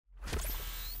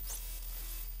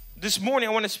this morning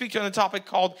I want to speak to you on a topic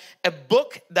called a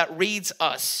book that reads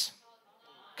us.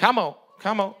 Come on,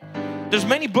 come on. There's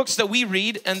many books that we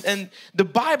read, and the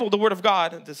Bible, the Word of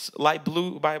God, this light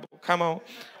blue Bible, come on,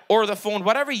 or the phone,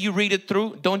 whatever you read it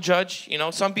through, don't judge. You know,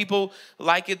 some people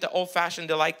like it the old-fashioned.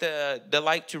 They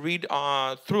like to read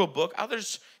through a book.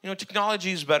 Others, you know,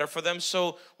 technology is better for them.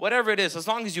 So whatever it is, as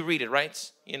long as you read it,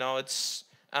 right? You know, it's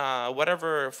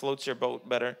whatever floats your boat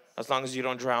better, as long as you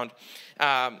don't drown.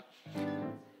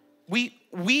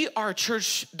 We are a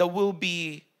church that will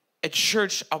be a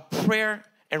church of prayer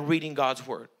and reading God's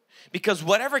Word. Because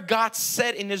whatever God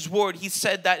said in His Word, He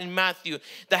said that in Matthew,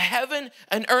 the heaven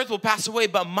and earth will pass away,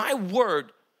 but my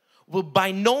word will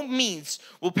by no means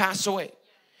will pass away.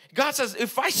 God says,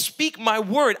 if I speak my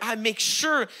word, I make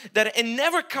sure that it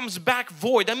never comes back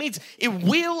void. That means it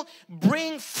will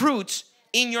bring fruit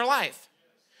in your life.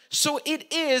 So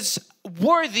it is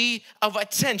worthy of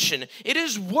attention. It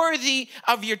is worthy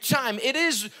of your time. It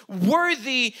is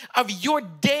worthy of your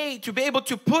day to be able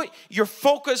to put your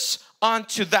focus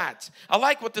onto that. I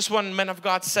like what this one man of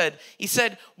God said. He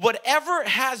said, whatever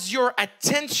has your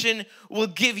attention will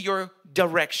give your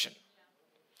direction.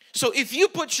 So if you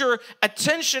put your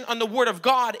attention on the Word of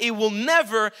God, it will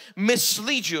never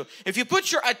mislead you. If you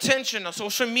put your attention on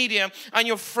social media, on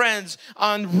your friends,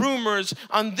 on rumors,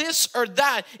 on this or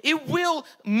that, it will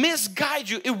misguide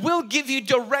you. It will give you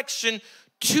direction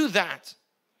to that.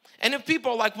 And if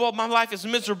people are like, well, my life is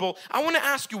miserable, I want to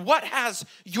ask you, what has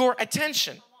your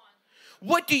attention?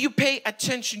 What do you pay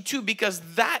attention to? Because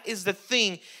that is the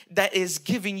thing that is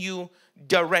giving you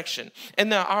direction.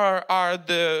 And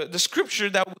the scripture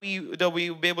that we will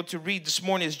be able to read this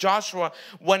morning is Joshua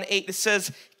 1:8. It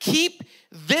says, keep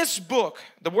this book,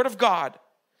 the Word of God,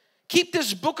 keep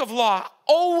this book of law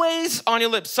always on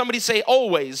your lips. Somebody say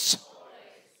always.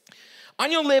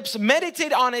 On your lips,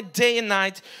 meditate on it day and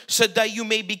night so that you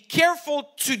may be careful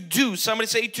to do. Somebody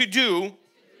say to do.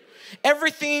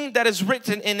 Everything that is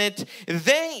written in it,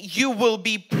 then you will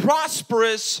be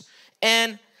prosperous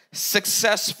and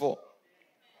successful.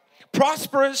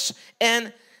 Prosperous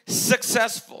and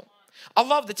successful. I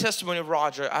love the testimony of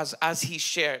Roger as he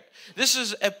shared. This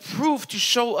is a proof to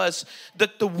show us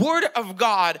that the Word of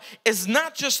God is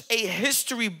not just a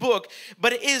history book,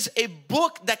 but it is a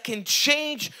book that can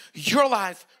change your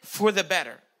life for the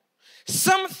better.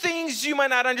 Some things you might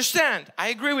not understand. I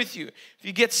agree with you. If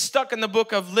you get stuck in the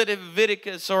book of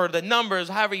Leviticus or the Numbers,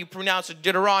 however you pronounce it,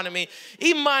 Deuteronomy,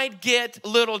 it might get a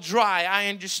little dry. I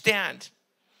understand.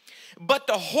 But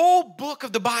the whole book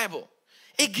of the Bible,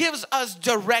 it gives us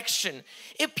direction.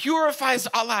 It purifies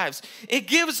our lives. It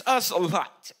gives us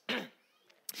light.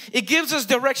 It gives us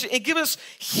direction. It gives us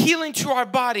healing to our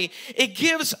body. It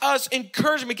gives us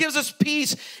encouragement. It gives us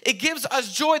peace. It gives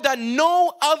us joy that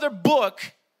no other book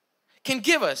can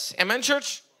give us. Amen,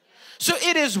 church? So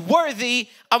it is worthy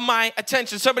of my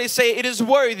attention. Somebody say, it is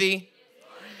worthy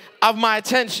of my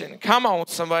attention. Come on,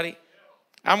 somebody.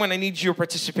 I'm going to need your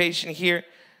participation here.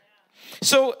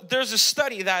 So there's a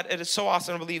study that it is so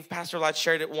awesome. I believe Pastor Lott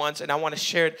shared it once, and I want to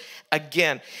share it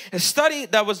again. A study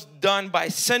that was done by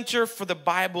Center for the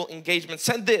Bible Engagement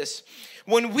said this: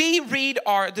 when we read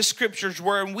the scriptures,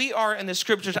 when we are in the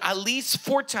scriptures at least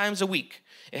 4 times a week,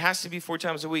 it has to be 4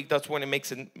 times a week. That's when it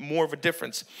makes it more of a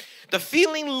difference. The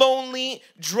feeling lonely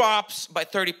drops by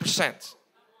 30%.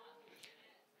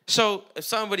 So if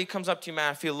somebody comes up to you,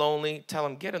 man, I feel lonely, tell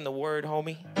them, get in the Word,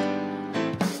 homie.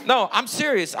 No, I'm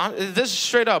serious. This is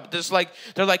straight up.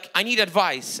 They're like, I need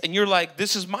advice. And you're like,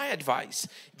 this is my advice.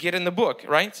 Get in the book,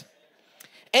 right?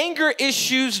 Anger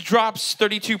issues drops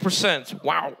 32%.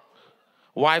 Wow.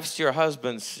 Wives to your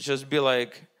husbands, just be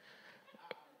like,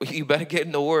 you better get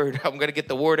in the Word. I'm going to get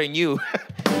the Word in you.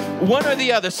 One or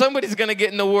the other. Somebody's going to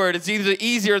get in the Word. It's either the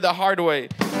easy or the hard way.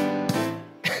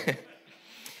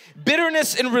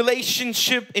 Bitterness in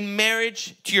relationship, in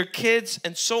marriage, to your kids,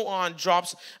 and so on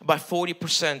drops by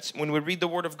 40% when we read the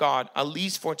Word of God at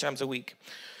least 4 times a week.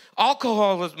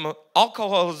 Alcoholism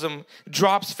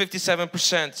drops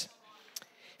 57%.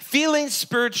 Feeling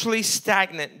spiritually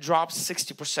stagnant drops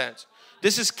 60%.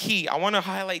 This is key. I want to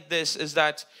highlight this, is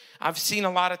that I've seen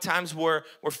a lot of times where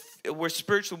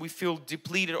spiritually we feel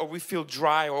depleted, or we feel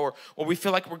dry, or we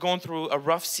feel like we're going through a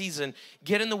rough season.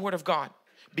 Get in the Word of God.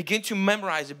 Begin to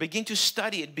memorize it. Begin to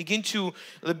study it. Begin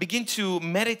to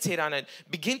meditate on it.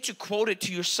 Begin to quote it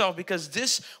to yourself, because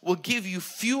this will give you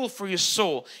fuel for your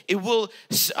soul. It will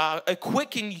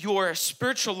quicken your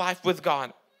spiritual life with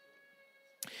God.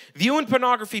 Viewing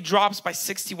pornography drops by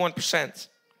 61%.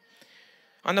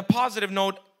 On the positive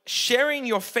note, sharing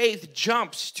your faith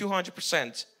jumps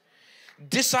 200%.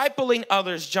 Discipling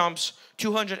others jumps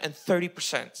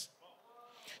 230%.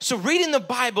 So reading the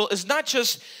Bible is not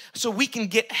just so we can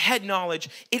get head knowledge.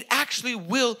 It actually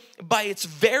will, by its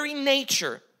very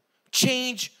nature,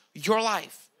 change your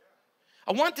life.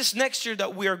 I want this next year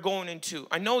that we are going into.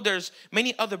 I know there's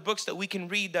many other books that we can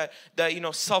read that you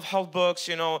know, self-help books,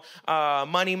 you know,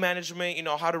 money management, you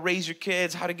know, how to raise your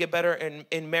kids, how to get better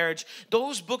in marriage.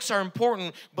 Those books are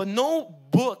important, but no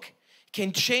book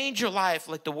can change your life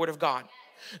like the Word of God.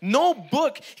 No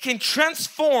book can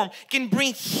transform, can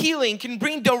bring healing, can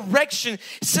bring direction,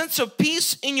 sense of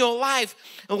peace in your life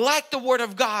like the Word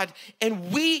of God.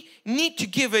 And we need to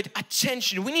give it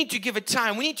attention. We need to give it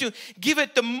time. We need to give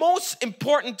it the most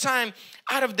important time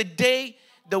out of the day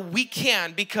that we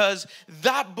can, because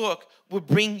that book will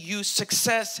bring you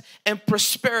success and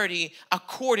prosperity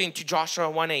according to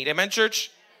Joshua 1:8. Amen,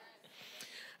 church?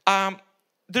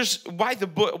 There's why the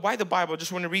Bible. I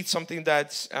just want to read something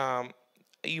that's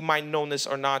you might know this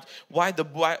or not, why the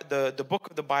book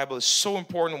of the Bible is so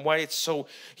important, why it's so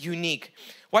unique.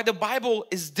 Why the Bible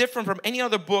is different from any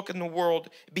other book in the world,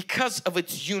 because of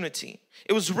its unity.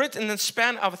 It was written in the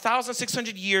span of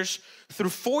 1,600 years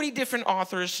through 40 different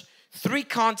authors, 3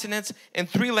 continents and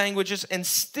 3 languages, and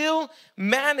still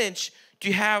managed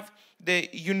to have the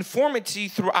uniformity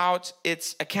throughout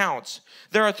its accounts.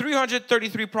 There are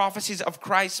 333 prophecies of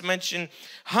Christ mentioned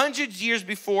hundreds years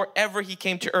before ever he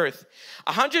came to earth.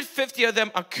 150 of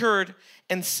them occurred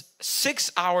in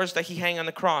 6 hours that he hung on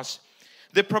the cross.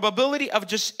 The probability of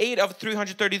just 8 of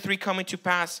 333 coming to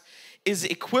pass is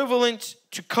equivalent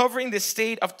to covering the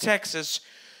state of Texas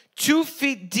 2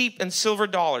 feet deep in silver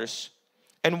dollars,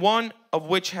 and one of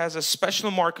which has a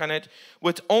special mark on it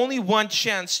with only one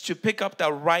chance to pick up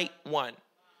the right one.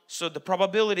 So the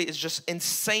probability is just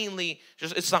insanely,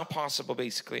 it's not possible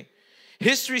basically.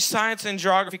 History, science, and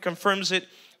geography confirms it.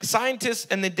 Scientists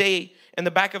in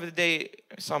the back of the day,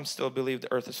 some still believe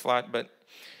the earth is flat, but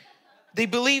they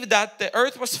believe that the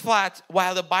earth was flat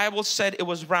while the Bible said it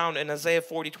was round in Isaiah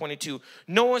 40:22.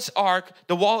 Noah's ark,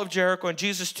 the wall of Jericho, and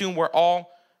Jesus' tomb were all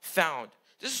found.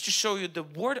 This is to show you the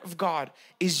Word of God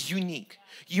is unique.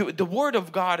 The Word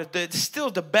of God is still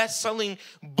the best-selling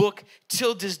book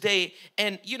till this day.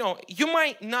 And you know, you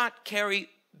might not carry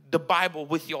the Bible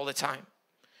with you all the time.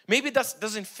 Maybe that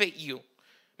doesn't fit you.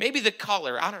 Maybe the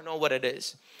color, I don't know what it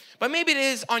is. But maybe it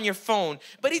is on your phone.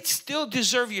 But it still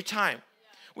deserves your time.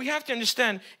 We have to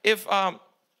understand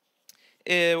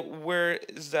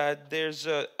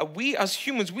we as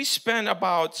humans, we spend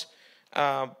about,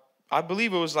 I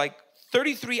believe it was like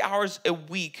 33 hours a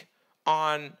week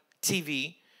on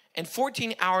TV and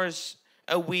 14 hours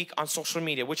a week on social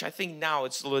media, which I think now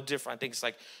it's a little different. I think it's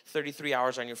like 33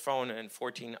 hours on your phone and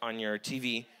 14 on your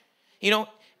TV. You know,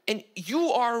 and you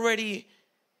are already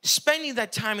spending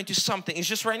that time into something. It's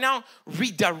just right now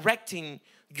redirecting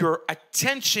your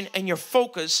attention and your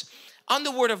focus on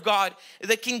the Word of God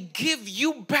that can give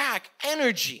you back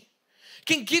energy,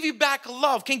 can give you back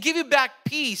love, can give you back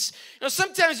peace. You know,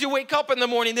 sometimes you wake up in the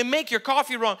morning, they make your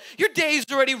coffee wrong. Your day is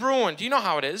already ruined. You know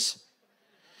how it is.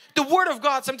 The Word of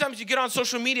God, sometimes you get on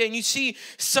social media and you see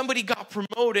somebody got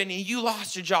promoted and you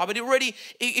lost your job.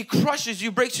 It crushes you,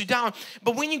 breaks you down.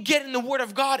 But when you get in the Word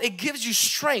of God, it gives you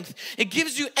strength. It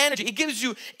gives you energy. It gives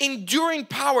you enduring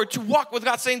power to walk with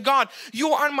God, saying, God,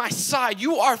 you are on my side.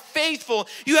 You are faithful.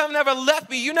 You have never left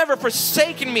me. You never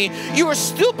forsaken me. You are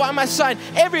still by my side.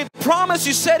 Every promise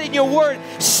you said in your Word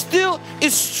still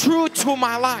is true to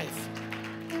my life.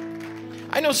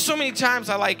 I know so many times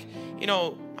I like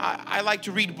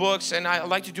to read books, and I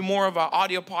like to do more of an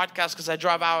audio podcast because I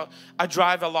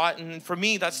drive a lot, and for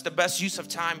me that's the best use of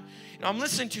time. You know, I'm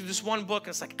listening to this one book and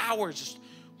it's like hours just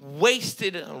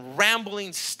wasted and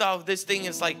rambling stuff. This thing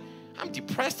is like, I'm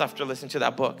depressed after listening to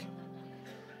that book.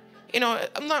 You know,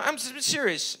 I'm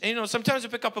serious. And, you know, sometimes I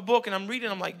pick up a book and I'm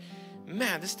reading, I'm like,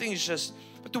 man, this thing is just,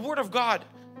 but the Word of God,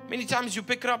 many times you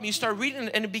pick it up and you start reading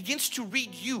it and it begins to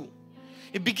read you.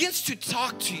 It begins to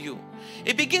talk to you.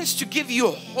 It begins to give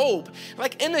you hope.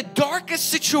 Like in the darkest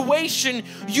situation,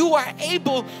 you are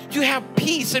able to have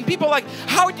peace. And people are like,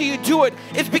 how do you do it?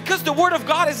 It's because the Word of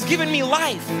God has given me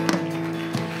life.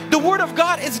 The Word of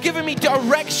God has given me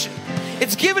direction.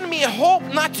 It's given me hope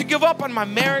not to give up on my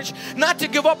marriage, not to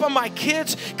give up on my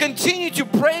kids. Continue to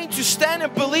pray, to stand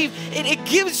and believe. It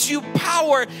gives you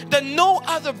power that no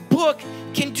other book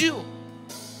can do.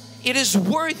 It is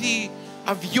worthy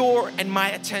of your and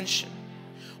my attention.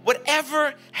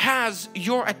 Whatever has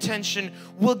your attention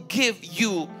will give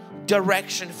you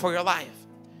direction for your life.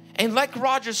 And like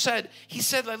Roger said, he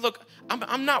said, like, look,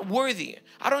 I'm not worthy.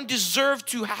 I don't deserve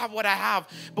to have what I have.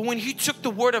 But when he took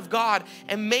the Word of God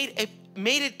and made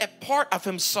made it a part of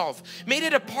himself, made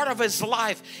it a part of his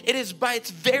life. It is by its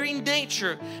very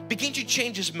nature begin to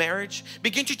change his marriage,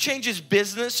 begin to change his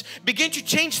business, begin to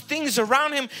change things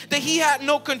around him that he had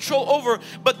no control over.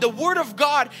 But the Word of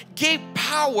God gave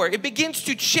power. It begins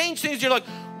to change things. You're like,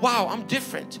 wow, I'm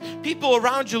different. People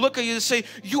around you look at you and say,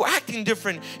 you acting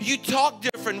different, you talk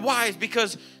different. Why? It's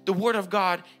because the Word of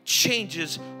God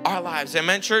changes our lives.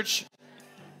 Amen, church?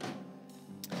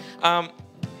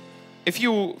 If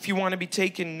you want to be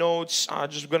taking notes,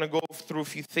 just going to go through a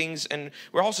few things, and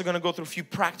we're also going to go through a few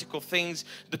practical things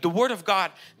that the Word of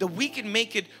God, that we can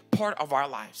make it part of our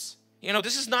lives. You know,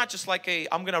 this is not just like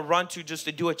I'm going to run to just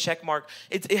to do a check mark.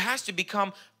 It has to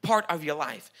become part of your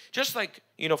life. Just like,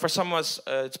 you know, for some of us,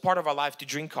 it's part of our life to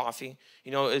drink coffee.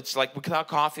 You know, it's like without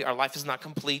coffee, our life is not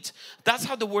complete. That's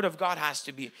how the Word of God has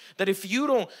to be. That if you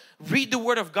don't read the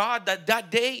Word of God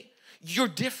that day, you're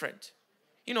different.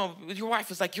 You know, your wife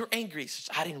is like, you're angry.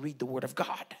 Says, I didn't read the Word of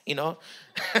God, you know.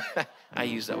 I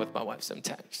use that with my wife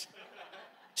sometimes.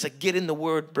 She's like, get in the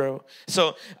Word, bro.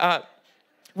 So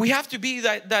we have to be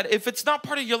that if it's not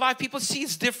part of your life, people see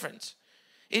it's different.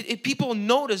 People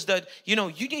notice that, you know,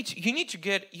 you need to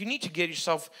get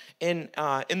yourself in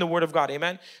the Word of God.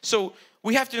 Amen. So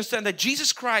we have to understand that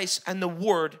Jesus Christ and the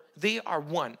Word, they are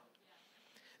one.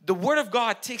 The Word of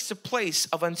God takes the place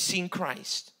of unseen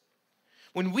Christ.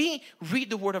 When we read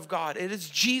the Word of God, it is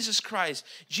Jesus Christ,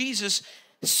 Jesus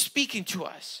speaking to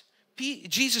us.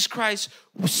 Jesus Christ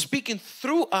was speaking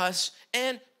through us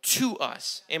and to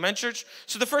us. Amen, church?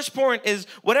 So the first point is,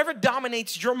 whatever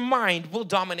dominates your mind will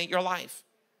dominate your life.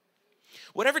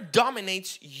 Whatever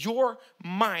dominates your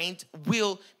mind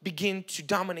will begin to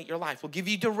dominate your life. Will give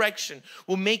you direction.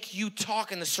 Will make you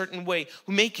talk in a certain way.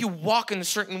 Will make you walk in a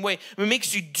certain way. It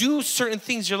makes you do certain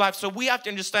things in your life. So we have to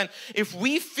understand, if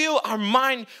we fill our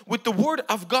mind with the Word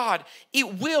of God,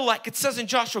 it will, like it says in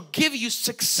Joshua, give you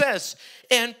success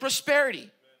and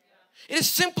prosperity. It is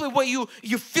simply what you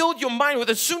filled your mind with,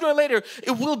 and sooner or later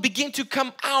it will begin to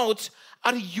come out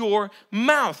of your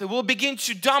mouth. It will begin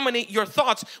to dominate your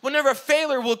thoughts. Whenever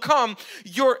failure will come,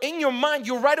 you're in your mind,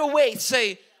 you right away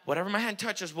say, whatever my hand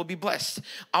touches will be blessed.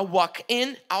 I'll walk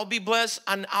in, I'll be blessed,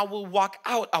 and I will walk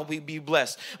out, I will be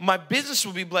blessed. My business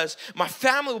will be blessed. My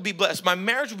family will be blessed. My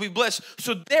marriage will be blessed.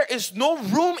 So there is no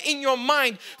room in your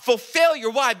mind for failure.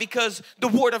 Why? Because the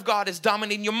Word of God is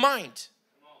dominating your mind.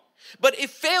 But if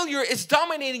failure is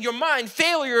dominating your mind,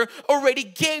 failure already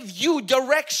gave you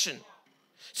direction.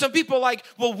 Some people are like,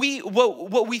 well,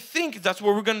 what we think, that's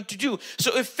what we're going to do.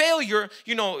 So if failure,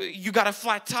 you know, you got a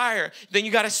flat tire, then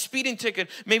you got a speeding ticket.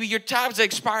 Maybe your tabs are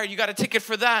expired, you got a ticket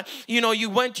for that. You know, you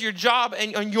went to your job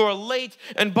and you're late,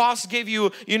 and boss gave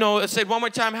you, you know, said one more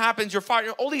time happens, you're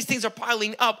fired. All these things are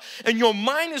piling up and your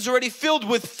mind is already filled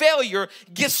with failure.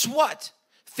 Guess what?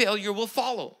 Failure will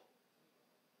follow.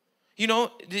 You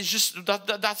know, it's just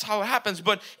that's how it happens.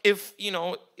 But if, you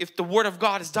know, if the Word of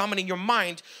God is dominating your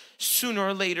mind, sooner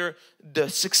or later the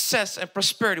success and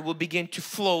prosperity will begin to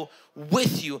flow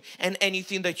with you, and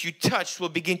anything that you touch will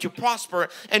begin to prosper,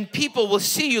 and people will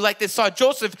see you like they saw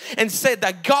Joseph and said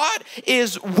that God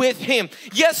is with him.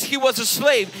 Yes, he was a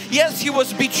slave. Yes, he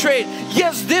was betrayed.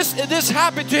 Yes, this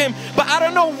happened to him, but I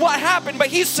don't know what happened, but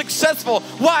he's successful.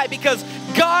 Why? Because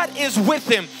God is with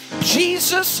him.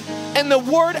 Jesus and the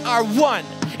Word are one.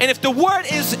 And if the Word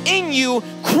is in you,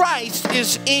 Christ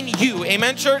is in you.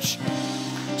 Amen, church?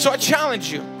 So I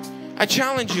challenge you.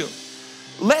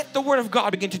 Let the Word of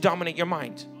God begin to dominate your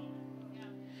mind.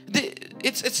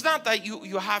 It's not that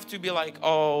you have to be like,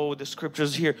 oh, the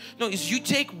scripture's here. No, it's you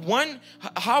take one.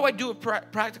 How I do it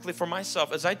practically for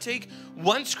myself is I take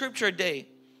one scripture a day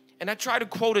and I try to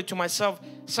quote it to myself,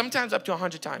 sometimes up to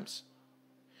 100 times.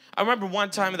 I remember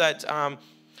one time that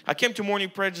I came to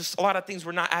morning prayer, just a lot of things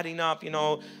were not adding up, you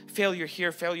know, failure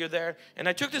here, failure there. And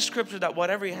I took the scripture that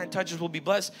whatever your hand touches will be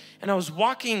blessed. And I was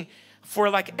walking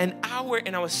for like an hour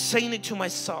and I was saying it to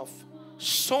myself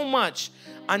so much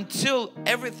until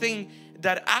everything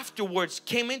that afterwards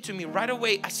came into me right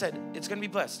away. I said, it's going to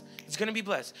be blessed. It's going to be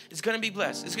blessed. It's going to be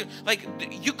blessed. Like,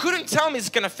 you couldn't tell me it's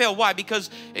going to fail. Why?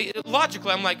 Because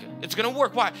logically, I'm like, it's going to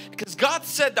work. Why? Because God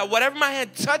said that whatever my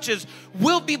hand touches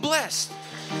will be blessed.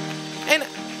 And,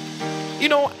 you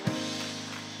know,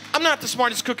 I'm not the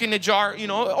smartest cook in the jar, you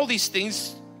know, all these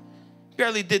things.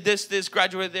 Barely did this,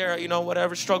 graduated there, you know,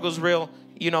 whatever, struggle's real.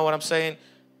 You know what I'm saying?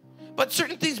 But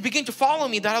certain things begin to follow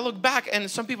me that I look back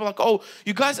and some people are like, oh,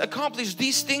 you guys accomplished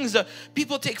these things that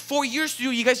people take 4 years to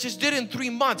do. You guys just did it in 3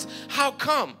 months. How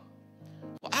come?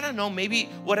 Well, I don't know. Maybe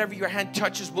whatever your hand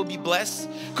touches will be blessed.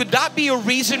 Could that be a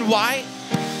reason why?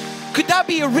 Could that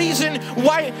be a reason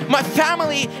why my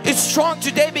family is strong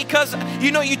today? Because,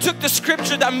 you know, you took the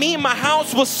scripture that me and my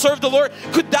house will serve the Lord.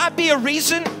 Could that be a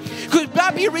reason? Could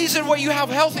that be a reason why you have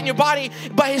health in your body?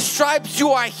 By His stripes you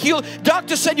are healed.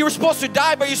 Doctor said you were supposed to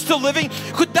die, but you're still living.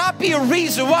 Could that be a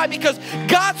reason why? Because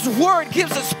God's word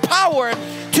gives us power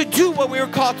to do what we were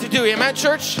called to do. Amen,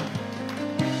 church?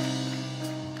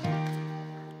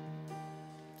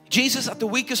 Jesus, at the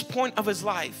weakest point of His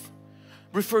life,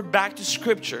 referred back to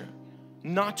scripture,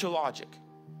 not to logic.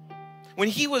 When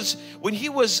he was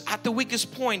at the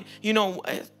weakest point, you know,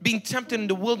 being tempted in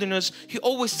the wilderness, He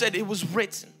always said it was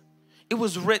written. It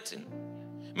was written.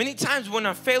 Many times when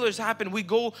our failures happen, we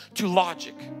go to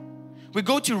logic. We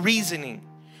go to reasoning.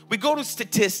 We go to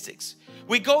statistics.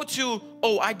 We go to,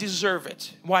 oh, I deserve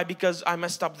it. Why? Because I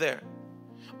messed up there.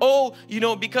 Oh, you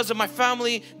know, because of my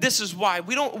family, this is why.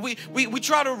 We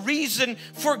try to reason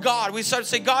for God. We start to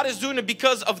say, God is doing it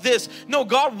because of this. No,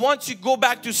 God wants you to go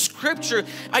back to scripture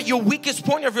at your weakest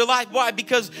point of your life. Why?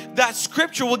 Because that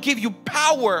scripture will give you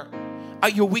power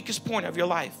at your weakest point of your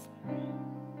life.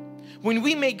 When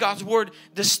we make God's word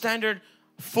the standard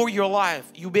for your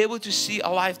life, you'll be able to see a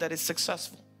life that is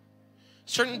successful.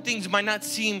 Certain things might not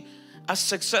seem a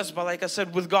success, but like I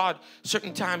said, with God,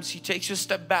 certain times He takes you a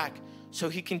step back so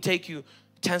He can take you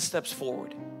 10 steps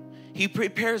forward. He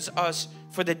prepares us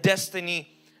for the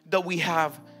destiny that we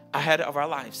have ahead of our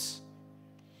lives.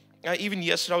 Even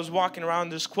yesterday I was walking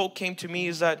around, this quote came to me,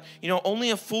 is that, you know,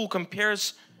 only a fool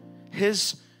compares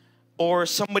his or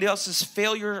somebody else's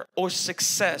failure or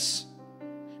success,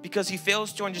 because he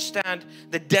fails to understand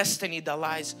the destiny that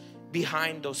lies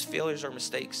behind those failures or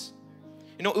mistakes.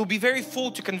 You know, it would be very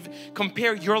fool to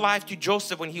compare your life to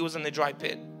Joseph when he was in the dry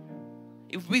pit.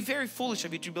 It would be very foolish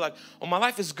of you to be like, oh, my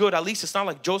life is good. At least it's not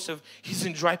like Joseph. He's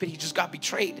in dry pit. He just got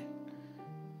betrayed.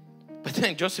 But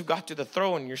then Joseph got to the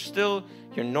throne. You're still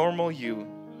your normal you.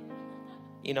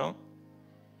 You know?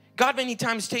 God many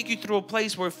times take you through a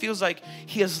place where it feels like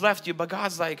He has left you. But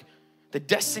God's like, the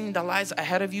destiny that lies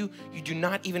ahead of you, you do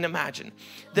not even imagine.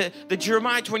 The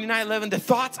Jeremiah 29:11, the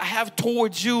thoughts I have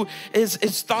towards you is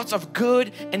thoughts of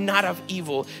good and not of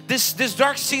evil. This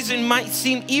dark season might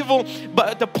seem evil,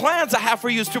 but the plans I have for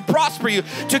you is to prosper you,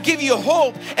 to give you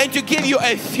hope, and to give you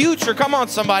a future. Come on,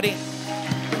 somebody.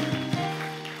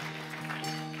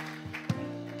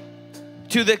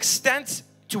 To the extent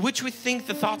to which we think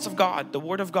the thoughts of God, the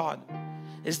Word of God,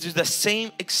 is to the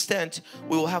same extent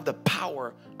we will have the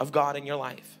power of God in your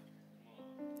life.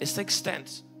 It's the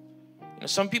extent. You know,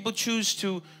 some people choose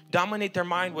to dominate their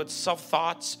mind with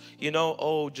self-thoughts, you know,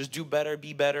 oh, just do better,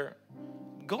 be better.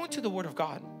 Go into the Word of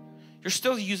God. You're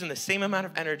still using the same amount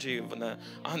of energy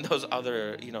on those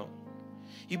other, you know.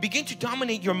 You begin to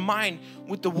dominate your mind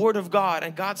with the Word of God,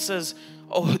 and God says,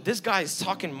 oh, this guy is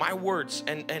talking my words,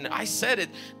 and I said it,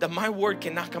 that my word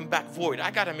cannot come back void. I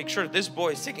got to make sure this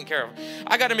boy is taken care of.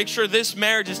 I got to make sure this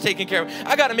marriage is taken care of.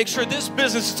 I got to make sure this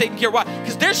business is taken care of. Why?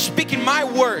 Because they're speaking my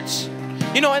words.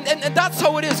 You know, and that's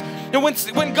how it is. And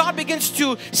when God begins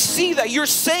to see that you're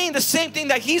saying the same thing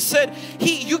that He said,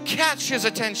 you catch His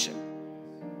attention.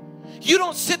 You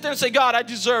don't sit there and say, God, I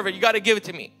deserve it. You got to give it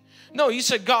to me. No, you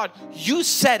said, God, you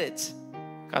said it.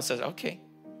 God says, okay,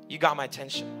 you got my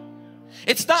attention.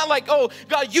 It's not like, oh,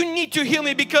 God, you need to heal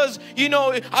me because, you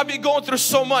know, I've been going through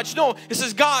so much. No, it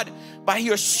says, God, by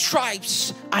your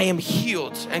stripes, I am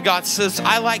healed. And God says,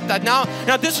 I like that.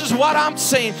 Now this is what I'm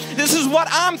saying. This is what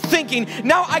I'm thinking.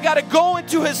 Now I got to go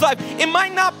into His life. It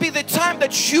might not be the time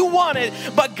that you wanted,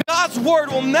 but God's word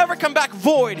will never come back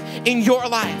void in your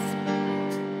life.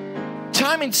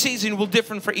 Time and season will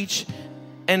differ for each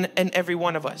and every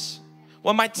one of us.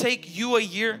 What might take you a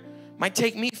year might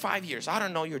take me 5 years. I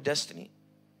don't know your destiny.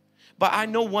 But I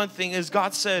know one thing is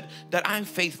God said that I'm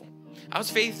faithful. I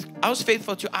was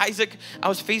faithful to Isaac. I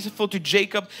was faithful to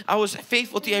Jacob. I was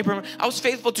faithful to Abraham. I was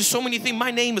faithful to so many things.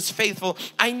 My name is faithful.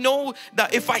 I know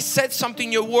that if I said something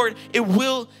in your word, it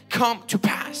will come to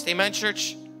pass. Amen,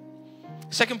 church?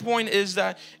 Second point is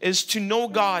to know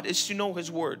God is to know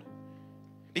His word.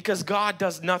 Because God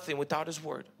does nothing without His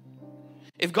word.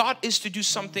 If God is to do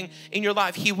something in your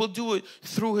life, He will do it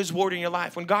through His word in your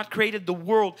life. When God created the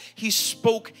world, He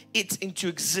spoke it into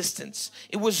existence.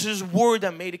 It was His word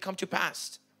that made it come to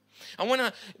pass.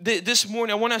 This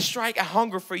morning, I want to strike a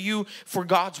hunger for you for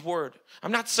God's word.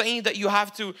 I'm not saying that you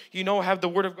have to, you know, have the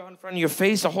word of God in front of your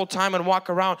face the whole time and walk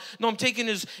around. No, I'm taking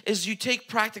is you take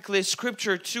practically a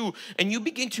scripture too, and you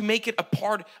begin to make it a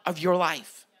part of your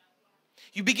life.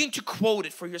 You begin to quote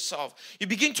it for yourself. You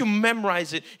begin to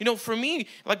memorize it. You know, for me,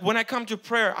 like when I come to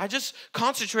prayer, I just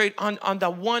concentrate on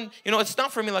that one. You know, it's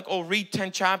not for me like, oh, read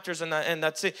 10 chapters and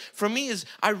that's it. For me is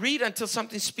I read until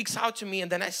something speaks out to me and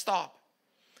then I stop.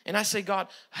 And I say, God,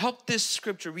 help this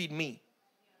scripture read me.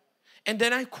 And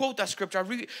then I quote that scripture.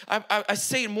 I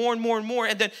say it more and more and more.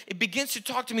 And then it begins to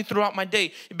talk to me throughout my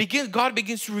day. God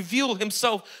begins to reveal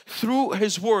himself through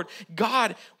his word.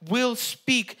 God will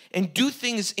speak and do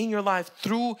things in your life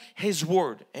through his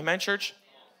word. Amen, church?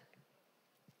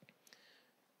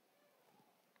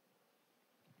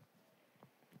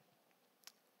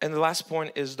 And the last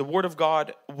point is the word of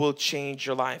God will change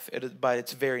your life by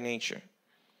its very nature.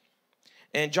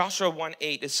 In Joshua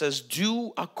 1:8, it says,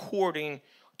 do according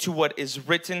to what is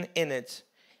written in it,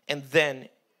 and then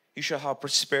you shall have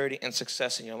prosperity and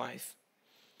success in your life.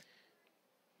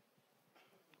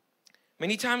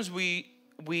 Many times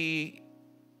we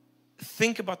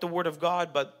think about the word of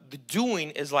God, but the doing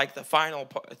is like the final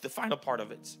part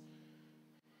of it.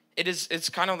 It's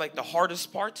kind of like the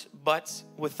hardest part, but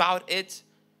without it,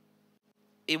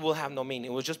 it will have no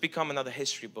meaning. It will just become another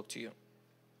history book to you.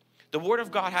 The word of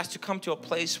God has to come to a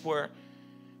place where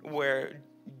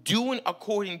doing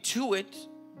according to it,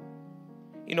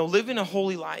 you know, living a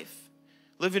holy life,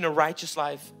 living a righteous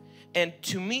life. And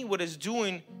to me, what is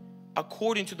doing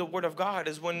according to the word of God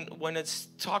is when it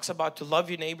talks about to love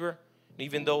your neighbor,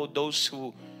 even though those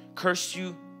who curse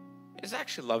you, is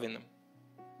actually loving them.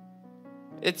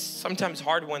 It's sometimes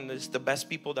hard when there's the best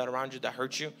people that are around you that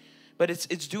hurt you, but it's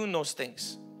doing those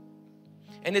things.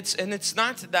 And it's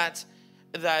not that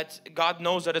God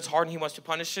knows that it's hard and he wants to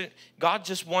punish it. God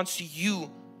just wants you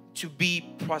to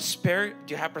be prosperous,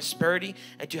 to have prosperity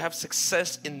and to have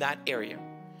success in that area.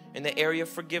 In the area of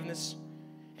forgiveness,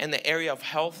 in the area of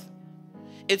health.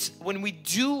 It's when we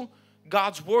do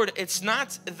God's word, it's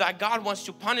not that God wants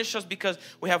to punish us because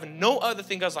we have no other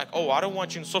thing. God's like, oh, I don't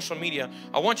want you in social media.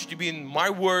 I want you to be in my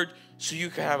word so you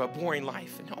can have a boring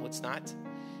life. No, it's not.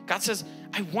 God says,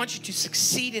 I want you to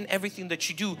succeed in everything that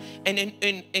you do. And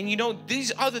you know,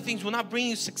 these other things will not bring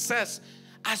you success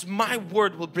as my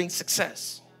word will bring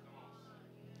success.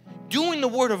 Doing the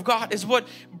word of God is what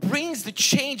brings the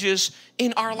changes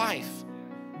in our life.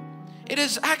 It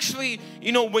is actually,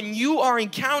 you know, when you are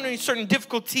encountering certain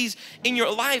difficulties in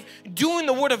your life, doing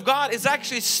the word of God is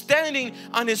actually standing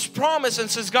on his promise and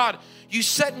says, God, you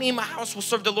said me and my house will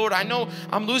serve the Lord. I know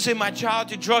I'm losing my child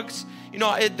to drugs. You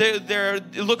know,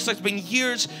 it looks like it's been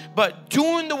years, but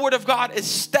doing the word of God is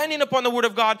standing upon the word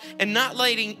of God and not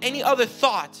letting any other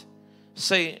thought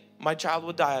say, my child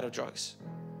will die out of drugs.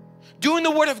 Doing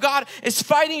the word of God is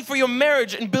fighting for your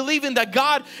marriage and believing that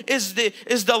God is the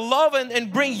love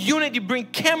and bring unity, bring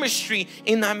chemistry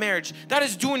in that marriage. That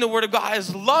is doing the word of God,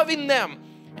 is loving them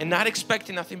and not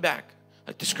expecting nothing back.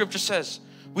 Like the scripture says,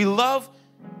 we love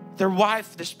their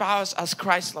wife, their spouse as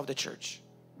Christ loved the church.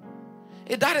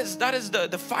 That is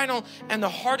the final and the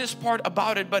hardest part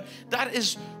about it, but that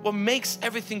is what makes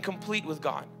everything complete with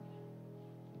God.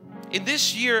 In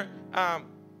this year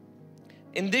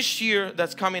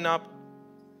that's coming up,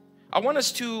 I want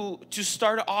us to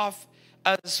start off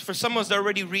as for some of us that are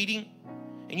already reading,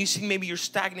 and you see maybe you're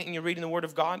stagnant and you're reading the Word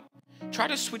of God. Try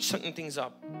to switch certain things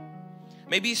up.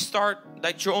 Maybe start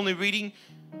that you're only reading,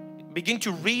 begin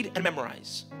to read and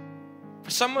memorize.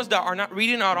 For some of us that are not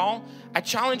reading at all, I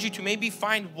challenge you to maybe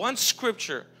find one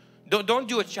scripture. Don't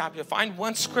do a chapter. Find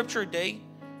one scripture a day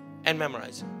and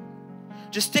memorize it.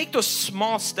 Just take those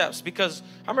small steps, because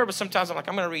I remember sometimes I'm like,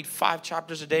 I'm going to read 5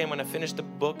 chapters a day. I'm going to finish the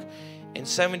book in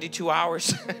 72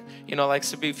 hours. You know, like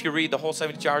if you read the whole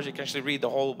 72 hours, you can actually read the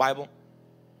whole Bible.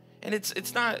 And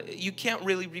it's not, you can't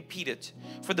really repeat it.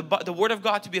 For the Word of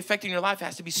God to be effective in your life, it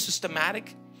has to be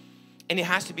systematic, and it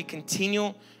has to be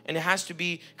continual, and it has to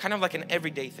be kind of like an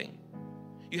everyday thing.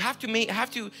 You have to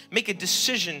make a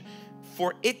decision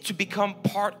for it to become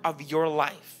part of your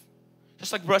life.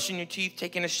 Just like brushing your teeth,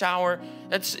 taking a shower.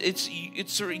 It's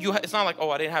not like, oh,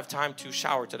 I didn't have time to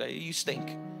shower today. You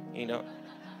stink, you know.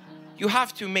 You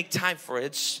have to make time for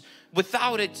it.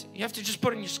 Without it, you have to just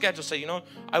put it in your schedule. Say, you know,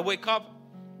 I wake up,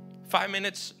 5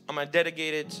 minutes, I'm going to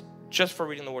dedicate it just for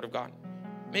reading the Word of God.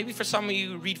 Maybe for some of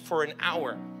you, read for an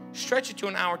hour. Stretch it to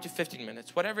an hour to 15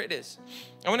 minutes, whatever it is.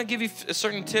 I want to give you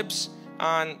certain tips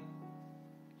on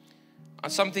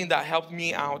something that helped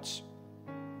me out.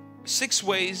 6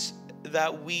 ways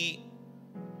that we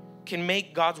can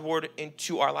make God's Word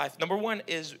into our life. Number 1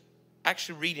 is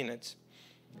actually reading it.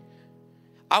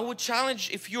 I would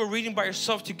challenge, if you're reading by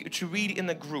yourself, to read in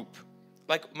a group.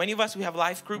 Like many of us, we have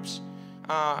life groups.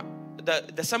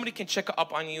 That somebody can check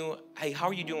up on you. Hey, how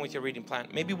are you doing with your reading plan?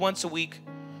 Maybe once a week,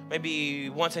 maybe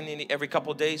once in every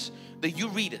couple of days, that you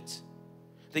read it,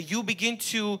 that you begin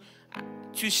to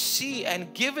see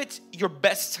and give it your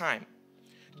best time.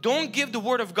 Don't give the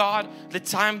Word of God the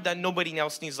time that nobody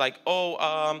else needs. Like, oh,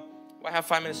 I have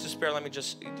 5 minutes to spare. Let me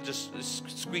just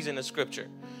squeeze in a scripture.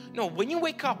 No, when you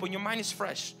wake up, when your mind is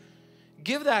fresh,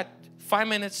 give that 5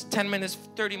 minutes, 10 minutes,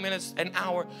 30 minutes, an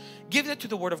hour. Give that to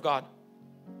the Word of God.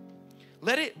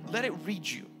 Let it read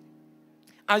you.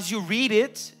 As you read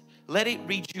it, let it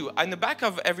read you. In the back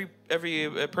of every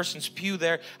person's pew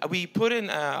there, we put in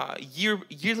a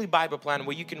yearly Bible plan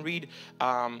where you can read.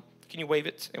 Can you wave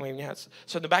it? And wave your hands.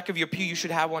 So in the back of your pew, you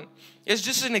should have one. It's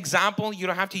just an example. You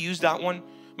don't have to use that one.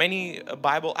 Many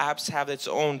Bible apps have its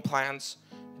own plans.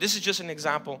 This is just an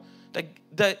example.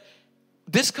 That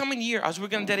this coming year, as we're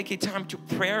going to dedicate time to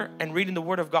prayer and reading the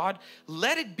Word of God,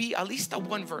 let it be at least that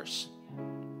one verse.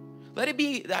 Let it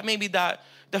be that maybe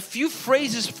the few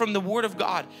phrases from the Word of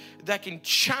God that can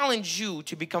challenge you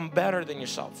to become better than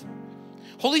yourself.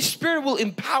 Holy Spirit will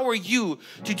empower you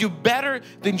to do better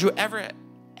than you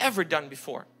ever done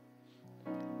before.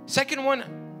 Second one,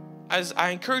 as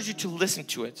I encourage you to listen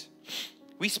to it.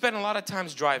 We spend a lot of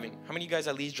times driving. How many of you guys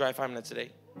at least drive 5 minutes a day?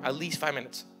 At least 5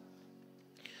 minutes.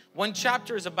 One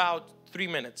chapter is about 3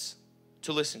 minutes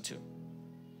to listen to.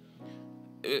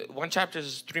 One chapter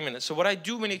is 3 minutes. So what I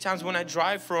do many times when I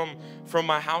drive from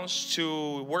my house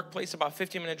to workplace, about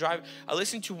 15-minute drive, I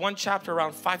listen to one chapter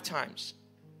around 5 times.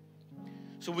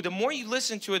 So the more you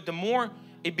listen to it, the more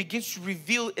it begins to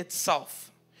reveal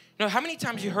itself. You know, how many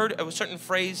times you heard a certain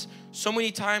phrase so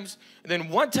many times, and then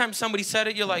one time somebody said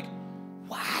it, you're like,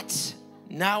 what?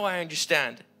 Now I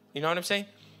understand. You know what I'm saying?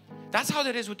 That's how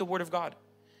that is with the Word of God.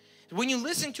 When you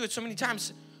listen to it so many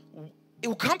times, it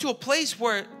will come to a place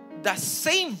where that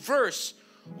same verse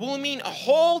will mean a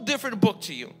whole different book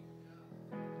to you.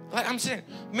 Like I'm saying,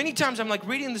 many times I'm like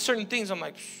reading the certain things, I'm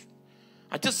like,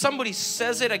 until somebody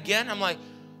says it again, I'm like,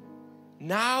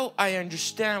 now I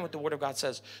understand what the Word of God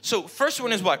says. So first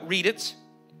one is what? Read it.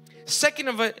 Second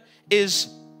of it is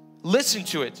listen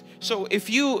to it. So if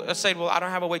you say, well, I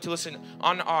don't have a way to listen,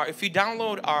 if you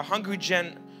download our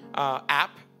hungrygen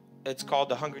app, it's called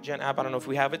the hungrygen app. I don't know if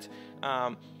we have it.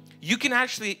 You can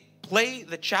actually play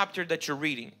the chapter that you're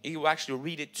reading. It will actually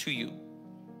read it to you.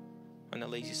 On the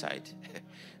lazy side.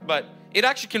 But it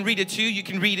actually can read it to you. You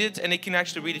can read it and it can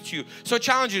actually read it to you. So I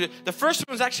challenge you. The first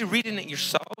one is actually reading it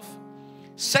yourself.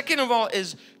 Second of all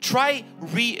is try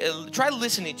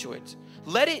listening to it.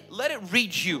 Let it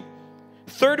read you.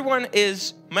 Third one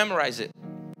is memorize it.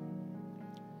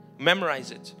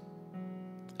 Memorize it.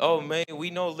 Oh man,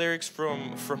 we know lyrics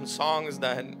from songs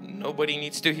that nobody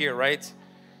needs to hear, right?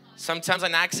 Sometimes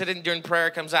an accident during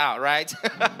prayer comes out, right?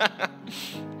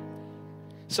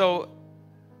 So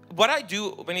what I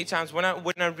do many times when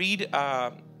I read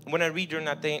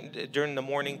during the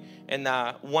morning and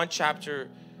one chapter,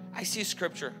 I see a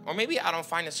scripture, or maybe I don't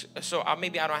find it. So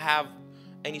maybe I don't have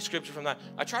any scripture from that.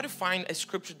 I try to find a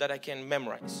scripture that I can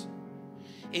memorize.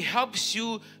 It helps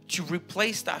you to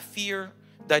replace that fear,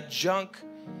 that junk,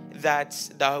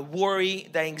 the worry,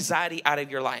 the anxiety out of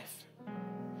your life.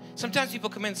 Sometimes people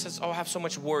come in and says, oh, I have so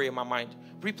much worry in my mind.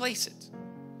 Replace it.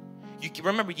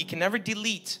 Remember, you can never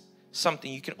delete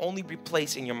something. You can only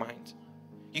replace in your mind.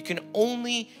 You can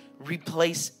only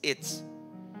replace it.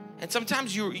 And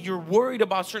sometimes you're worried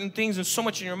about certain things and so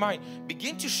much in your mind.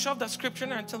 Begin to shove that scripture in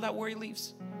there until that worry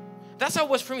leaves. That's how it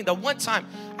was for me. The one time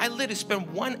I literally spent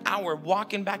 1 hour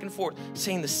walking back and forth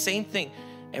saying the same thing.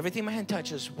 Everything my hand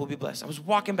touches will be blessed. I was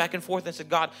walking back and forth and said,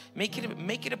 God, make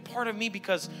it a part of me,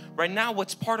 because right now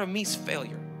what's part of me is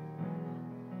failure.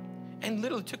 And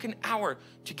literally took an hour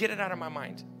to get it out of my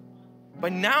mind.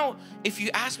 But now if you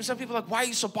ask me, some people are like, why are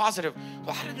you so positive?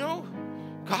 Well, I don't know.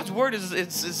 God's word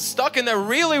is stuck in there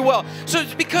really well. So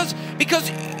it's because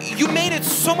you made it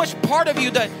so much part of you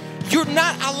that you're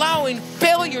not allowing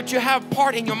failure to have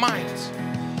part in your mind.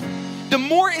 The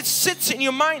more it sits in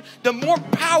your mind, the more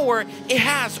power it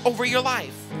has over your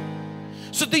life.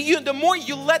 So the more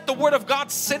you let the Word of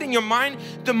God sit in your mind,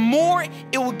 the more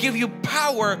it will give you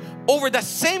power over that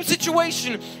same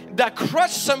situation that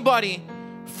crushed somebody.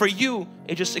 For you,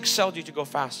 it just excelled you to go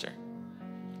faster.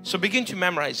 So begin to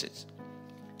memorize it.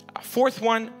 Fourth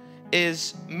one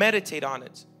is meditate on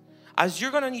it. As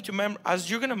you're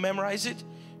gonna memorize it,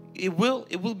 it will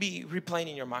be replaying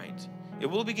in your mind. It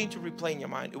will begin to replay in your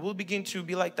mind. It will begin to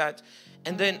be like that.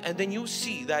 And then you'll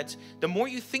see that the more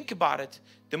you think about it,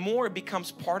 the more it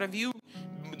becomes part of you,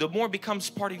 the more it becomes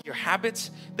part of your habits,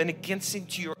 then it gets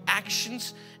into your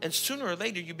actions, and sooner or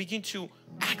later you begin to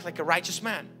act like a righteous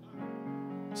man.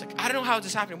 It's like, I don't know how this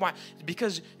is happening. Why?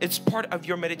 Because it's part of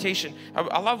your meditation.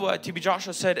 I love what T.B.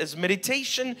 Joshua said, is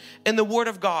meditation in the Word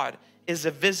of God is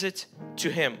a visit to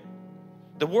Him.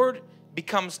 The Word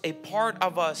becomes a part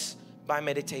of us by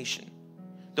meditation.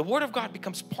 The Word of God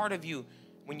becomes part of you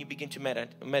when you begin to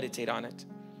meditate on it.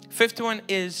 Fifth one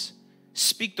is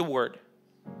speak the Word.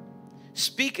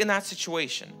 Speak in that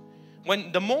situation.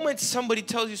 When the moment somebody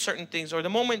tells you certain things, or the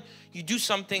moment you do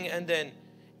something and then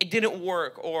it didn't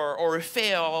work, or it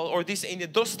failed, or this, and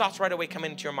those thoughts right away come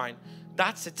into your mind.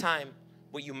 That's the time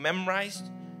where you memorized.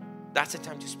 That's the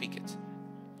time to speak it.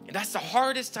 And that's the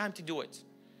hardest time to do it.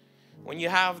 When you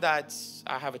have that,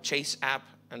 I have a Chase app,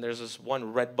 and there's this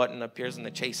one red button appears in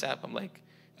the Chase app. I'm like,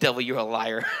 devil, you're a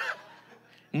liar.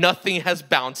 Nothing has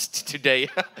bounced today.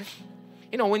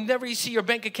 You know, whenever you see your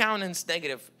bank account and it's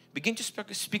negative, begin to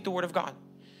speak the Word of God.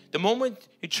 The moment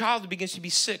your child begins to be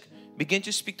sick, begin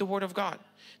to speak the Word of God.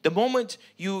 The moment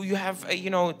you have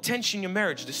tension in your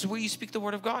marriage, this is where you speak the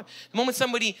Word of God. The moment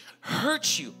somebody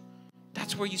hurts you,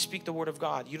 that's where you speak the Word of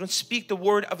God. You don't speak the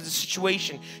word of the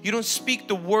situation. You don't speak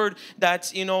the word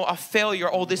that's, a failure,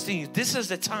 all these things. This is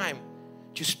the time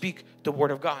to speak the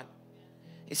Word of God.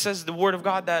 It says the Word of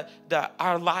God that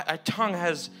our tongue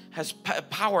has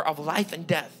power of life and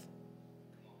death.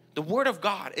 The Word of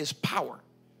God is power.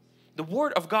 The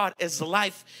Word of God is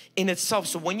life in itself.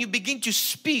 So when you begin to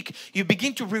speak, you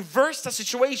begin to reverse the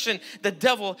situation the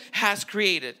devil has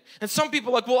created. And some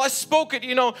people are like, well, I spoke it,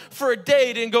 for a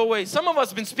day, it didn't go away. Some of us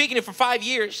have been speaking it for 5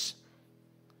 years.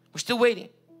 We're still waiting.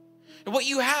 And what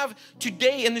you have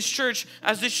today in this church,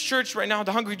 as this church right now,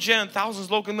 the hungrygen, thousands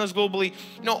local members globally,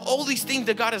 all these things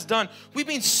that God has done, we've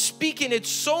been speaking it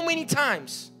so many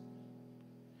times.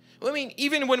 I mean,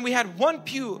 even when we had one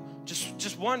pew,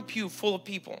 just one pew full of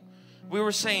people, we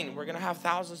were saying we're going to have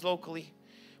thousands locally.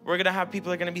 We're going to have people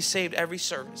that are going to be saved every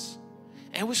service.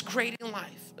 And it was creating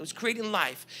life. It was creating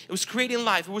life. It was creating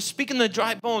life. It was speaking the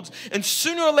dry bones. And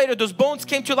sooner or later, those bones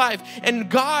came to life. And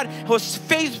God was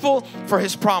faithful for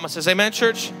His promises. Amen,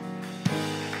 church?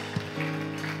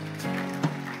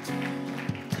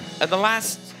 And the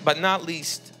last but not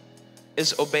least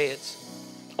is obey it.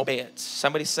 Obey it.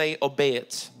 Somebody say, obey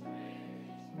it.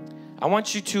 I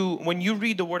want you to, when you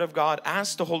read the Word of God,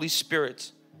 ask the Holy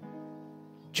Spirit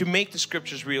to make the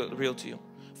scriptures real to you.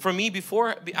 For me, before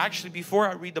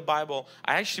I read the Bible,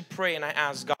 I actually pray and I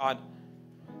ask God,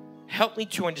 help me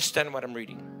to understand what I'm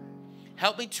reading.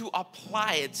 Help me to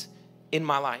apply it in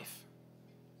my life.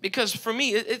 Because for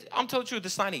me, I'm telling you,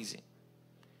 it's not easy.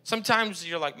 Sometimes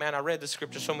you're like, man, I read the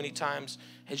scripture so many times,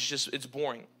 it's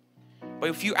boring.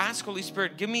 But if you ask Holy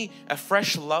Spirit, give me a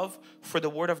fresh love for the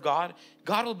Word of God,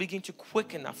 God will begin to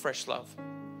quicken that fresh love.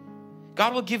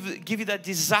 God will give you that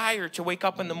desire to wake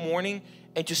up in the morning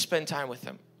and to spend time with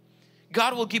Him.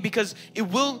 God will give, because it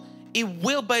will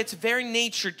by its very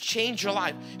nature change your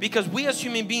life. Because we as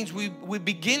human beings, we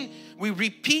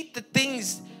repeat the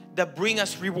things that bring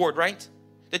us reward, right?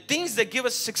 The things that give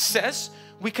us success,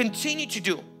 we continue to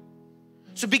do.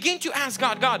 So begin to ask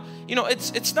God,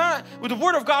 it's not, with the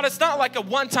Word of God, it's not like a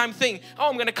one-time thing. Oh,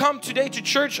 I'm going to come today to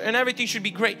church and everything should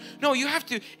be great. No,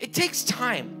 it takes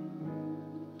time.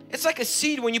 It's like a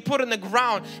seed when you put it in the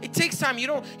ground. It takes time. You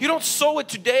don't sow it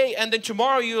today and then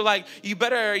tomorrow you're like, you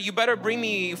better bring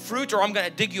me fruit or I'm going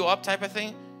to dig you up type of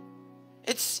thing.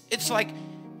 It's like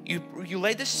you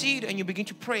lay the seed and you begin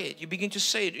to pray it. You begin to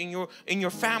say it in your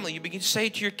family. You begin to say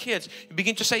it to your kids. You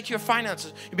begin to say it to your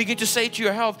finances. You begin to say it to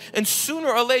your health. And sooner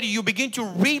or later, you begin to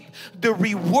reap the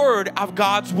reward of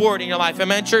God's Word in your life.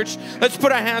 Amen, church? Let's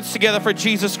put our hands together for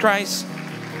Jesus Christ.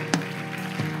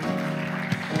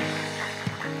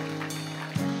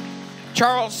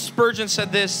 Charles Spurgeon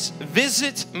said this,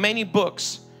 visit many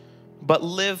books, but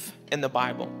live in the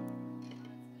Bible.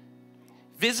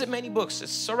 Visit many books.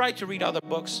 It's all right to read other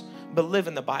books, but live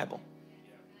in the Bible.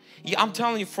 Yeah, I'm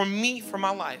telling you, for me, for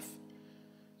my life,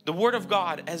 the Word of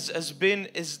God has been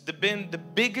the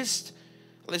biggest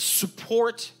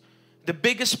support, the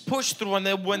biggest push through.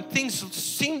 And when things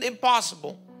seemed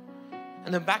impossible,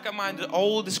 in the back of my mind,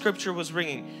 all the scripture was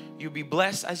ringing. You'll be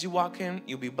blessed as you walk in.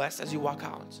 You'll be blessed as you walk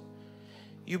out.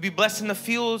 You'll be blessed in the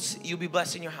fields. You'll be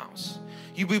blessed in your house.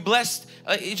 You'll be blessed.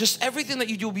 Just everything that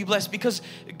you do will be blessed, because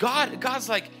God's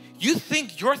like, you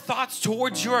think your thoughts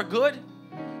towards you are good? He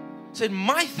said,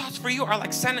 my thoughts for you are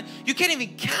like sand. You can't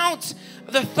even count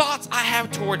the thoughts I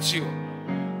have towards you.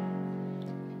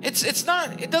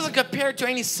 It doesn't compare to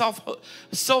any self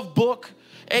book,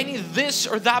 any this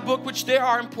or that book, which they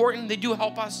are important. They do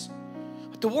help us.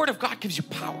 But the Word of God gives you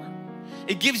power.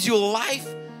 It gives you life.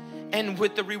 And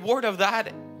with the reward of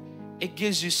that, it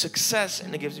gives you success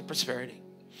and it gives you prosperity.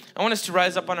 I want us to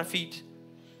rise up on our feet.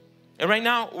 And right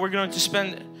now, we're going to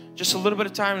spend just a little bit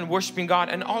of time in worshiping God.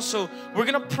 And also, we're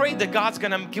going to pray that God's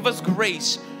going to give us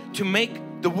grace to make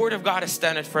the Word of God a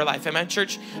standard for our life. Amen,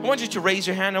 church? I want you to raise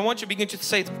your hand. I want you to begin to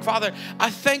say, Father,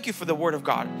 I thank you for the Word of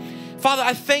God. Father,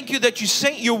 I thank you that you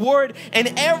sent your Word,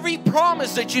 and every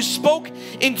promise that you spoke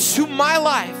into my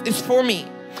life is for me.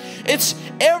 It's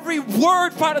every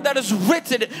word, Father, that is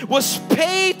written was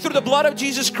paid through the blood of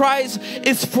Jesus Christ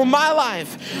is for my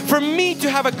life, for me to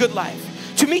have a good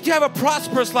life, to me to have a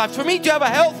prosperous life, for me to have a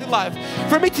healthy life,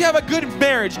 for me to have a good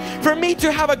marriage, for me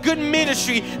to have a good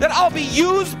ministry, that I'll be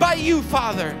used by you,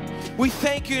 Father. We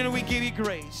thank you and we give you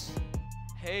grace.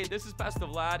 Hey, this is Pastor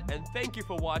Vlad, and thank you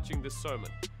for watching this sermon.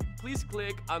 Please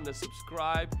click on the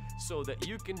subscribe so that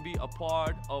you can be a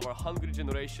part of our Hungry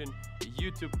Generation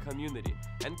YouTube community.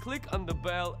 And click on the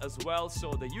bell as well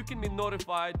so that you can be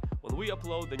notified when we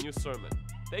upload the new sermon.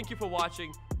 Thank you for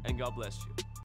watching, and God bless you.